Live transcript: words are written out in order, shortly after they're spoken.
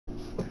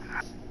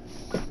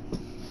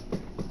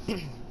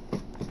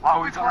Why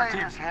are we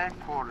playing this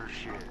headquarters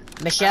shit?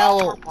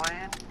 Michelle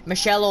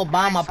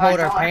Obama pulled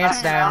her Psycho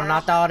pants down, and I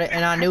thought it,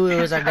 and I knew it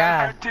was a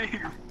guy.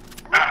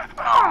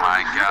 Oh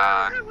my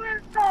god.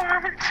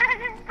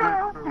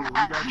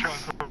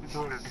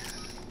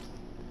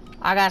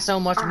 I got so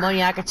much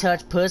money I could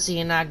touch pussy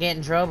and not get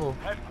in trouble.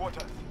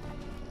 Headquarters.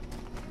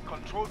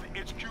 Control the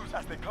HQs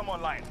as they come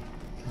online.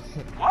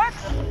 What?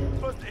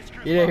 First HQ.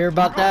 You didn't hear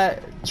about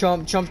that?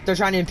 Trump, they're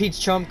trying to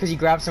impeach Trump because he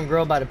grabbed some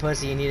girl by the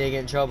pussy and he didn't get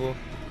in trouble.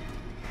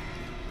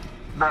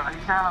 Bro, you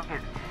sound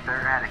like they're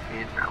at a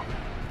kid, bro.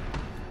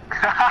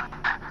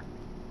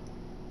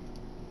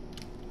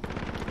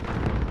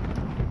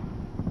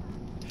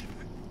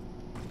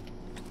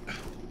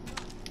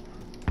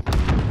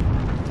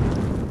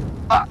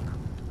 Fuck.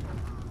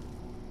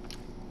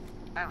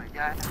 There we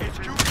go.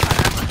 HQ.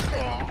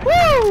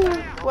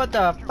 Woo! What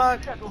the fuck?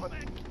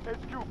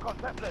 HQ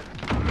contactless.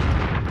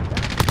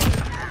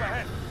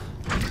 Overhead.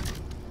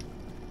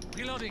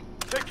 Reloading.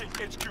 Taking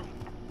HQ.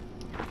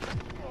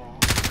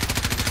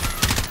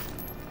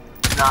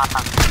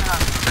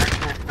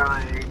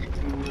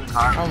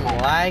 I'm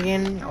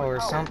lagging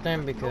or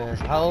something because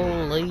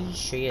holy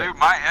shit. Dude,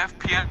 my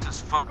FPS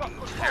is fucking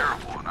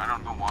terrible and I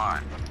don't know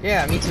why.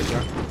 Yeah, me too, bro.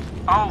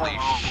 Holy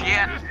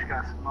shit. Just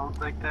got smoked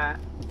like that.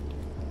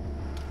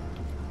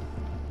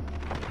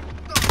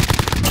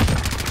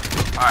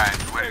 Alright,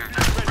 wait here.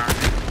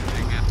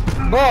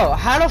 Bro,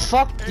 how the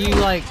fuck do you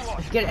like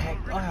get it?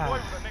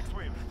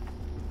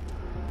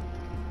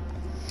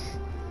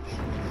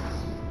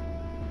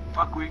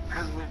 Fuck,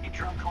 because we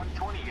Trump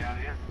 2020 out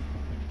here.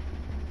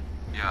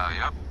 Yeah,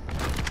 yep.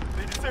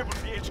 They disabled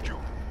the HQ.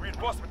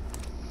 Reinforcement.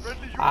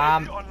 Friendly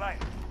UAV online.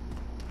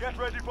 Get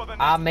ready for the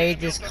next I made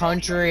this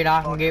country and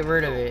I can get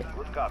rid of it.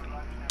 Good copy.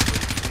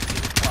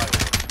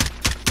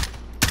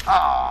 Oh,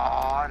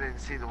 I didn't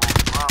see the one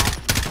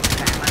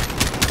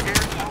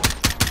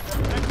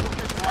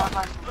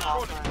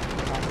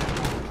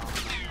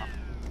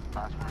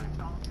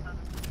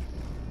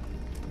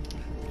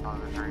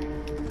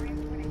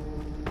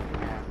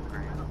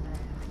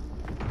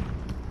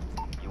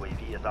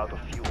UAV is out of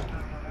fuel.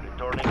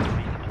 Returning to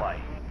resupply.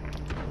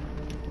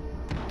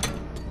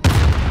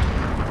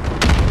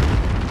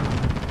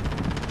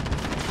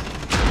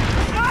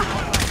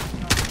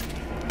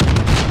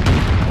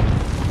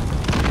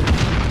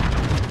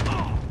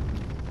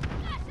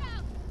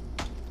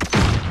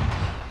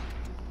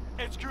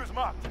 HQ is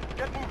marked.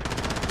 Get moving.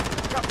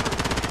 Capture.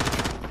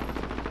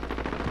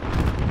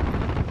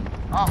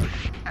 Oh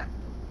shit.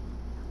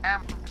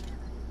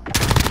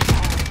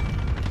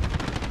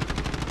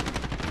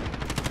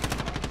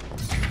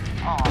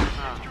 Oh,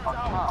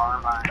 fucking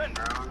Carbine,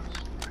 bros.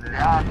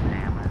 God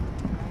damn it.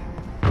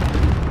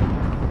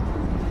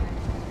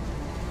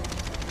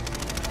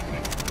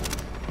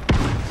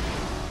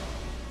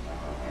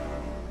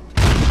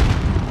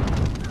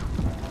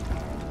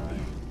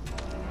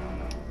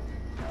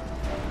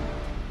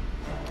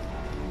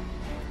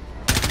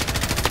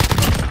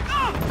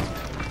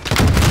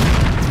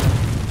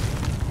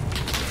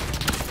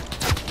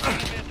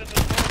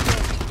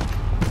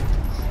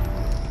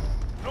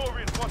 No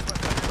reinforcement.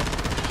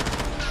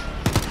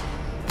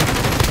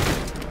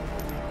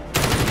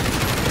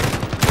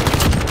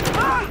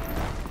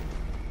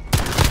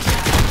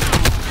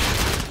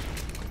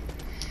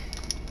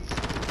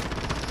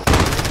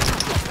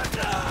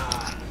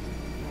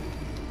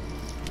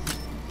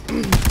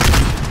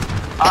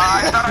 I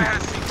thought I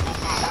had a sequel.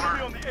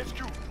 On the HQ.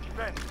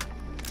 Defend.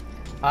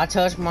 I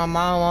touched my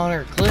mom on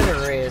her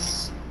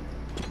clitoris.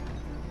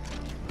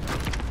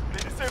 They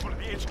disabled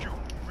the HQ.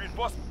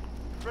 Reinforcement.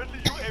 Friendly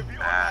UAV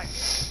online.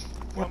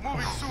 We're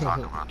moving soon.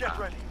 Get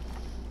ready.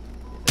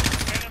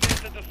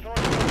 Enemies at the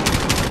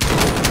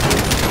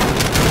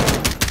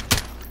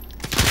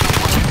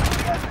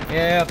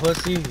Yeah,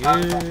 pussy. Yeah. How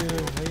you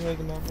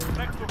making that for?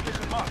 next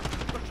location marked.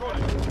 Control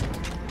it.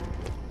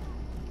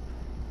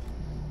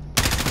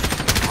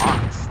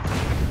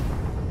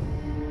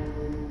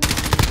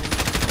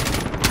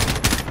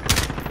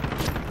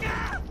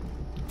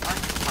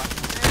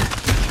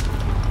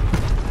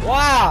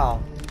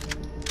 Wow!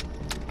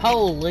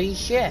 Holy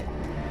shit!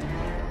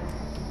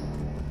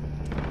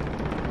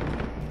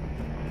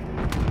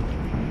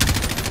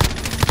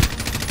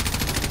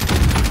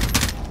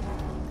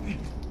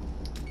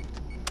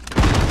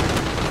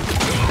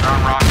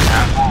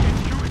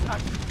 HQ is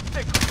active.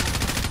 Take control.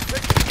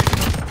 Take control.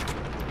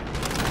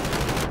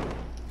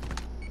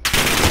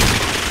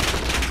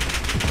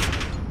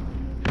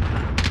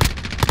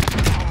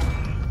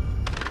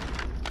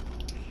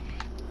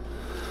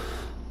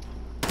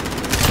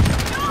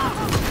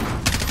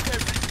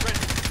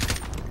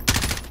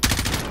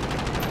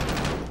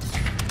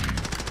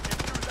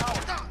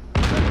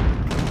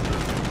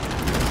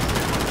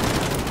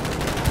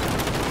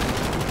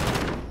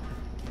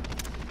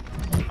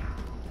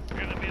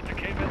 Enemy at the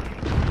cave.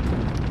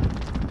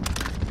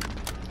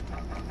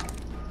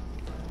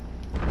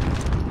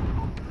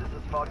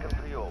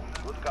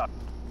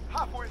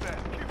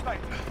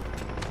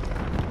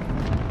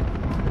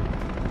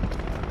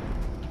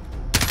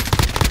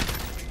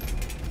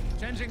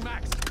 Changing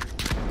max.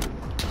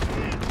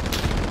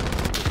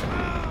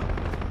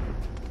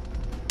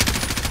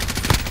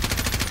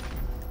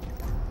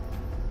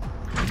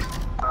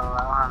 Oh, I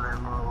don't have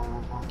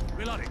ammo.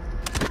 Reloading.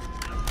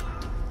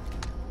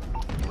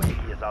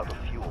 UAV is out of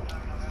fuel.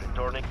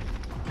 Returning.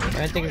 I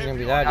didn't think it's gonna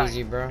be that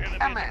easy, bro.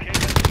 Damn it.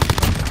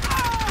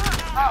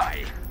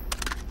 Die.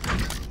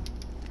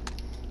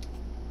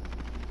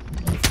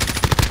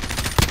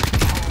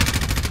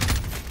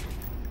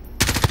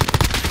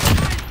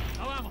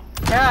 No ammo.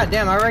 God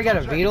damn, I already got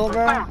a beetle,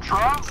 bro. Damn,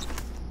 Trump.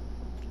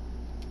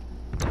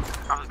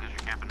 Probably because you're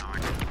camping over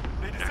here.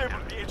 They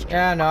disabled the HQ.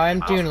 Yeah, no, I'm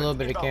doing a little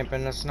bit of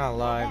camping. That's not a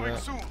lie, Moving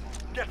but soon.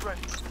 Get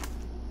ready.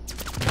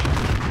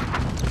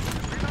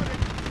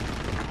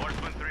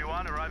 Horseman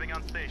 3-1 arriving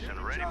on station.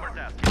 Ready for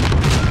task.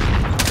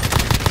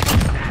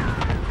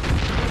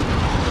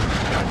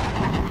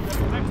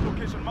 Next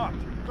location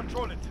marked.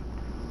 Control it.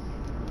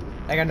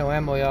 I got no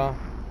ammo, y'all.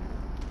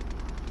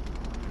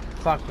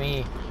 Fuck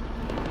me.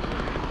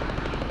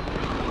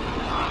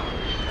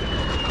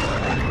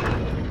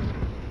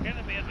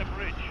 Enemy at the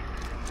bridge.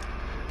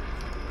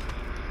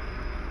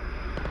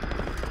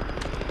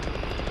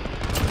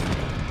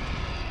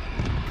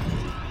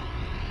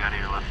 Got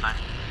your left side.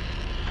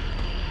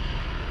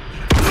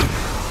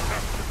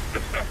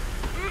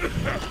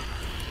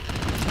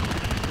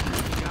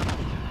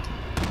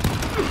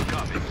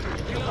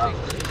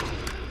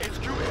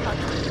 HQ is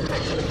active.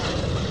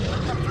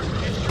 Capture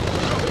HQ.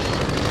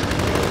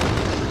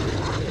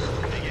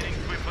 Beginning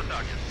sweep for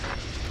target.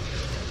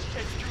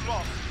 HQ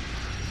lost.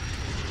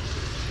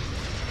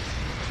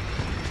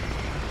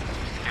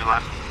 Your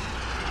left.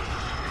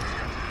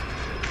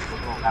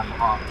 I'm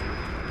off.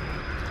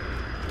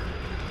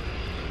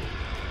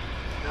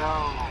 No.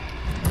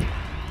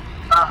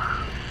 Ugh.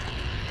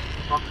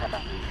 Fuck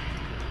that.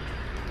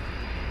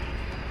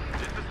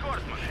 This is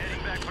Horseman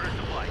heading back for a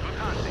supply. Good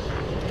hunting.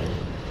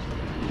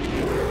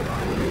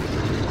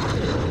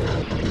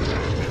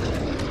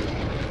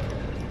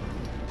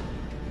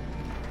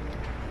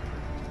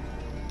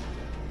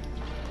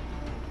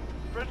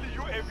 Friendly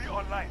UAV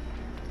online.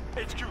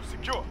 HQ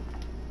secure.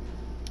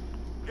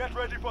 Get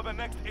ready for the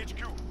next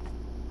HQ.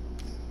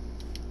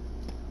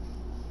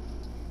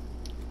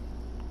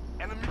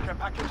 Enemy care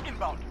package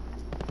inbound.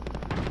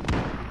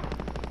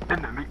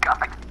 Enemy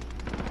coming.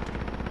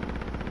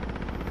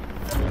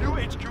 New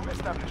HQ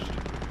established.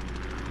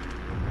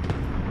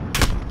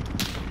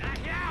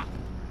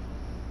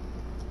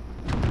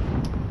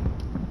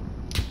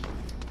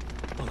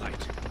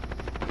 Alright.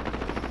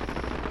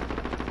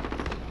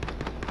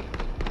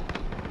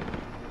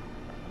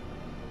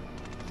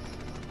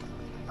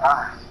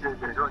 Ah, shit,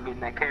 there's one getting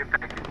that care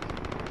package.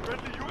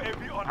 Friendly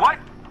UAV online. What?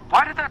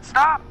 Why did that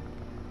stop?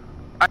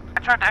 I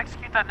tried to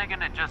execute that nigga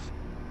and it just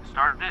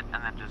started it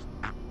and then just.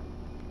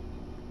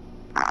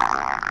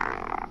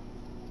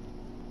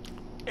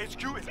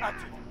 HQ is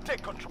active.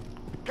 Take control.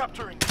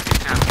 Capturing.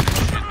 Yeah,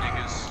 shit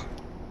niggas.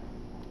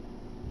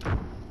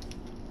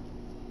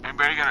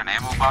 Anybody got an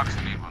ammo box? I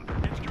need one.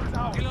 HQ is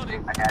out.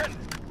 Reloading. I got it.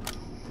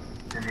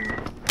 In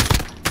here.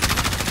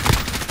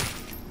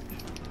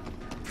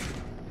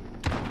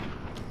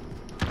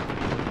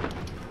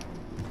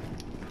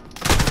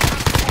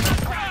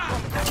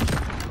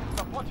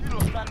 Support hero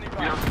standing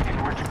by. Yo,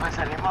 where'd you place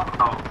that ammo?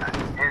 Oh,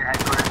 in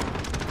headquarters.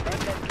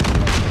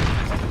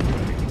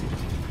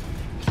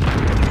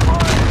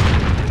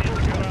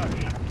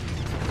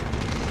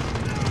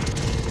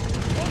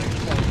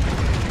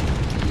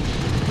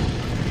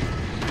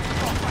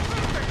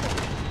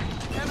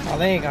 oh,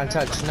 they ain't gonna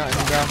touch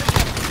nothing, bro.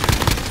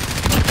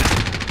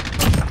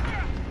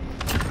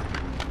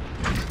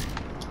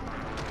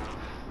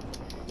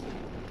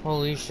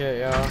 Holy shit,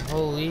 y'all.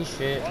 Holy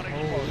shit.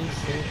 Holy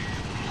shit.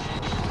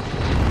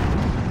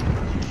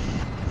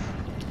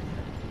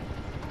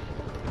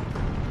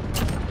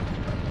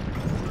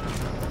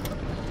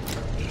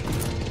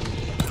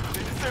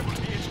 They disabled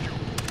the HQ.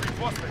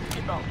 Reinforcement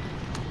inbound.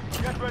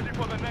 Get ready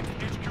for the next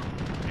HQ.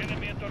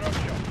 Enemy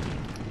interruption.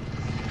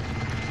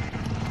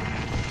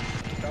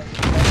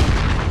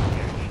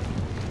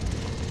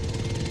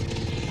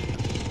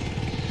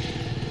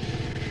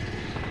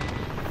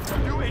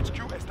 New HQ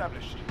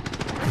established.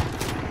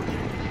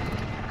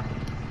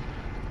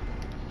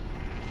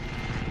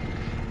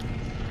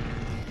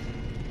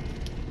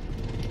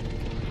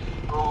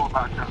 Oh,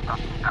 about to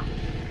jump.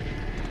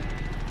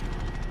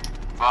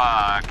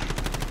 Fuck.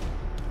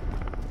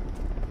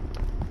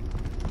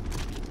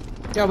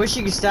 Yo, I wish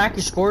you could stack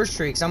your score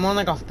streaks. I'm on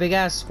like a big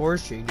ass score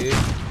streak, dude.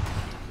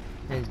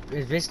 And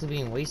it's basically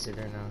being wasted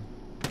right now.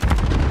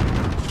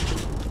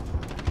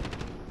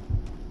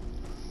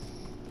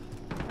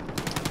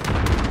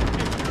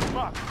 HQ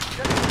marked.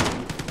 Get ready.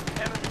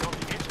 Enemy on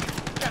the HQ.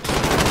 Get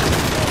ready.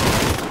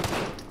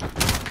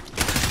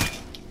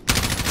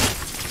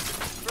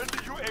 Friendly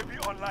UAV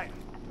online.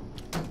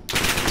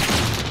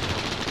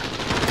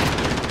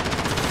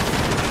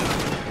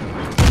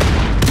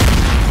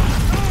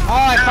 Oh,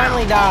 I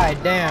finally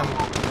died. Damn.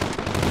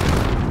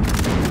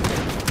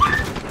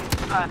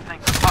 I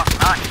think the fuck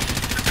not, you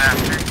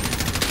bastard.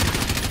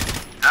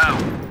 No.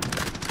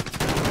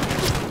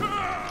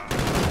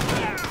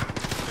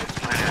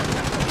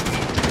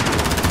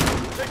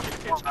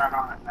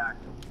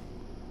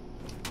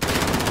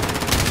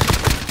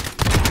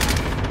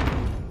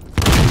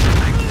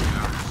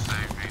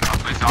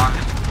 on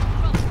it.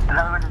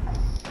 Another one.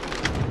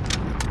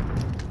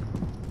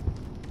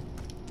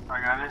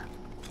 I got it.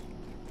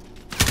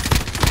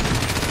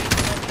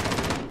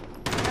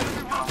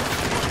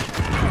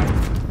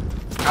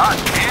 God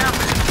damn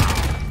it.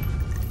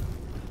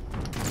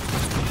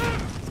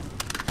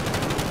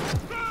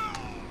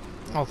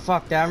 Oh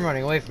fuck that, I'm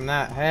running away from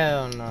that.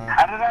 Hell no.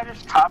 How did I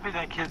just copy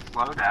that kid's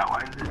loadout?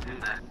 Why did it do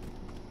that?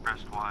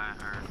 Pressed Y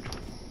or...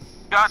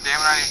 God damn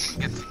it, I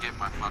didn't get to get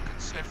my fucking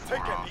They've C4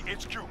 off. taken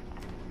the HQ.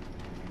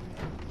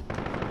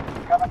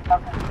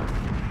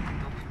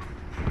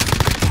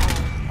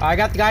 I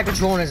got the guy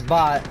controlling his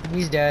bot.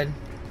 He's dead.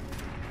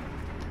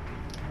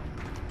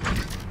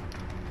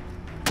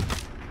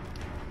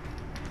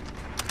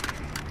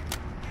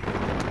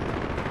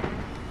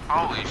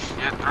 Holy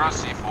shit, throw a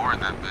C4 in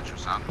that bitch or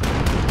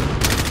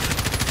something.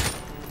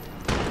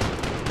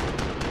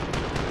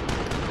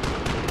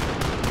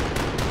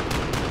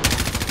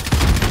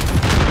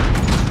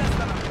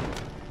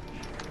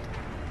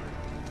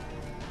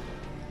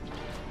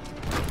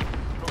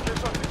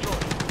 Location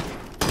secured.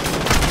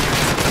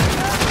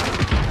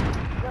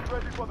 Get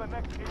ready for the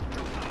next HQ.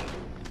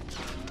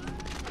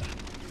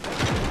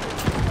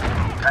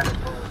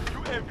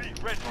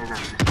 UAV ready.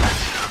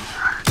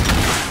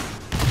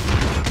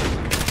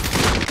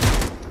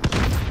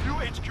 New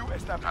HQ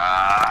established.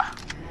 Ah.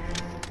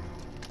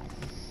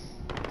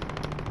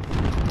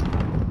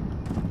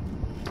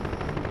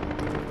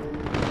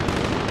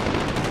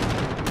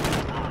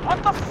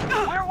 What the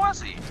f? Where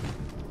was he?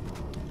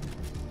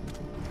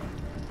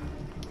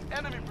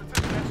 Enemy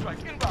precision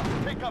airstrike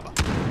inbound. Take cover.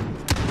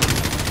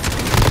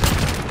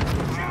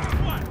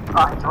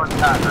 Oh, he's one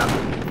shot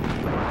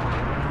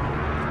now.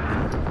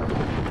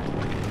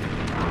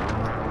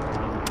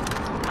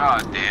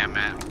 God damn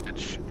it.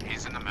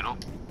 He's in the middle.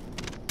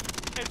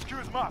 HQ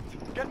is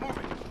marked. Get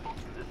moving.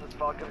 This is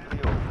Falcon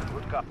 3-0.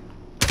 Good copy.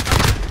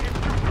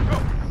 HQ,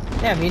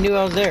 go. Damn, he knew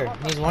I was there.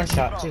 He's one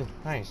shot too.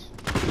 Nice.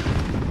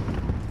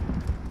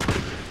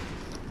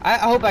 I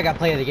hope I got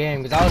play of the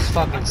game because I was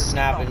fucking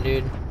snapping,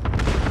 dude.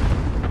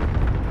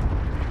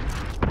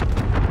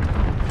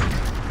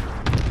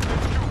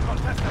 HQ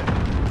contested.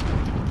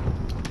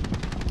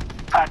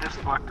 I just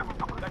fucked him.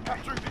 They're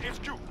capturing the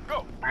HQ.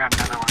 Go. I got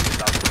another one.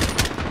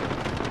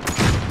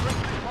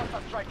 Friendly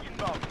contact strike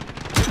inbound.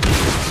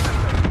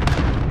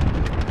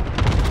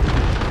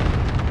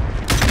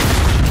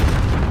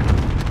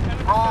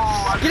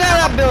 Oh, Get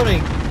out of that building!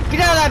 Get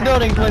out of that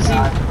building, pussy!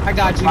 I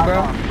got you,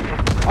 bro.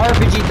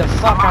 RPG the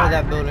fuck out of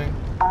that building.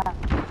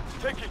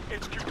 Taking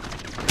HQ.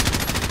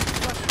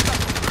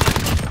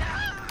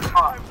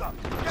 Time's up.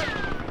 Get it.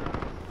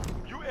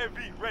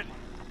 UAV ready.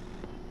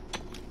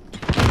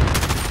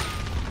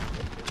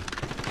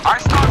 I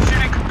stopped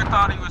shooting because I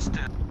thought he was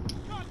dead.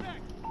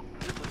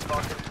 This is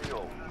Falcon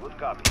 3-0. Good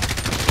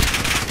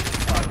copy.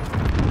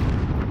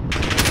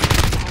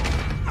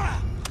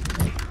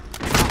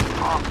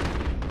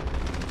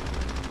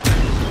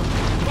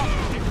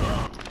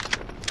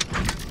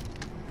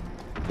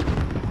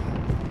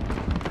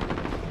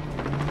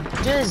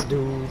 This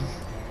dude.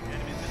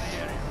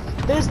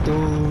 This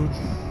dude.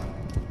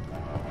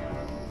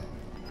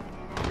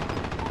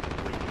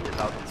 UAV is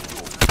out of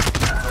fuel.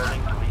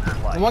 Returning to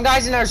resupply. One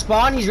guy's in our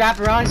spawn, he's wrapped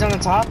around, he's on the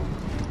top.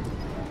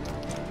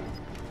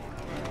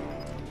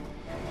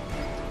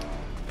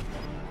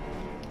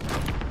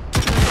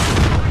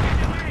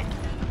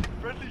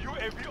 Friendly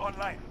UAV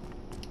online.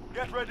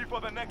 Get ready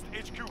for the next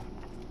HQ.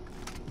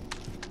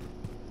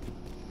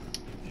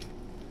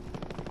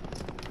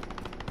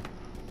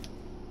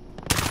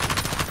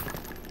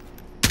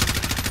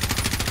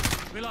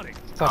 Reloading.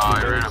 Fuck Oh,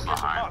 you, he ran dude. up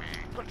behind me.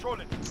 Control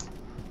it.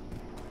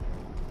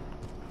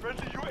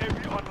 Friendly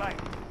UAV online.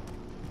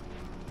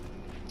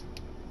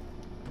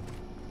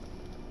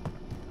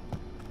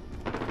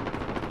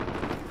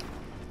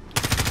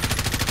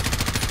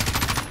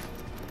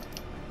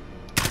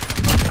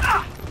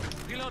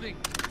 Reloading.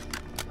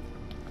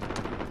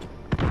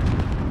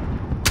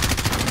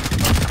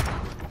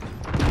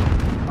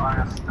 I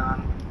got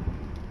stunned.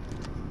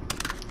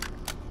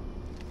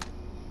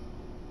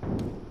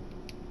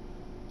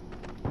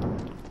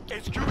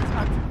 HQ is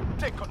active.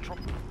 Take control.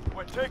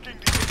 We're taking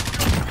the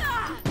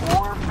HQ.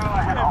 Or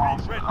I had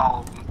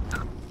all of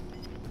them.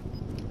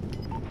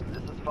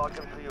 This is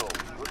Falcon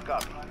 3-0. Good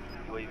copy.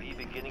 UAV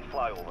beginning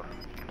flyover.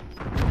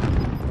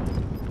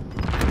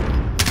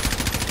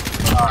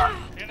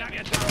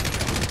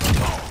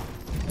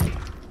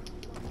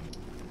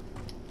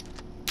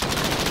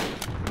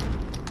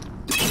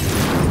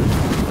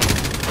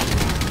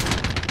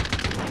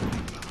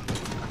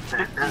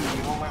 There's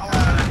the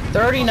only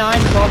 39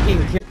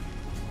 fucking kills.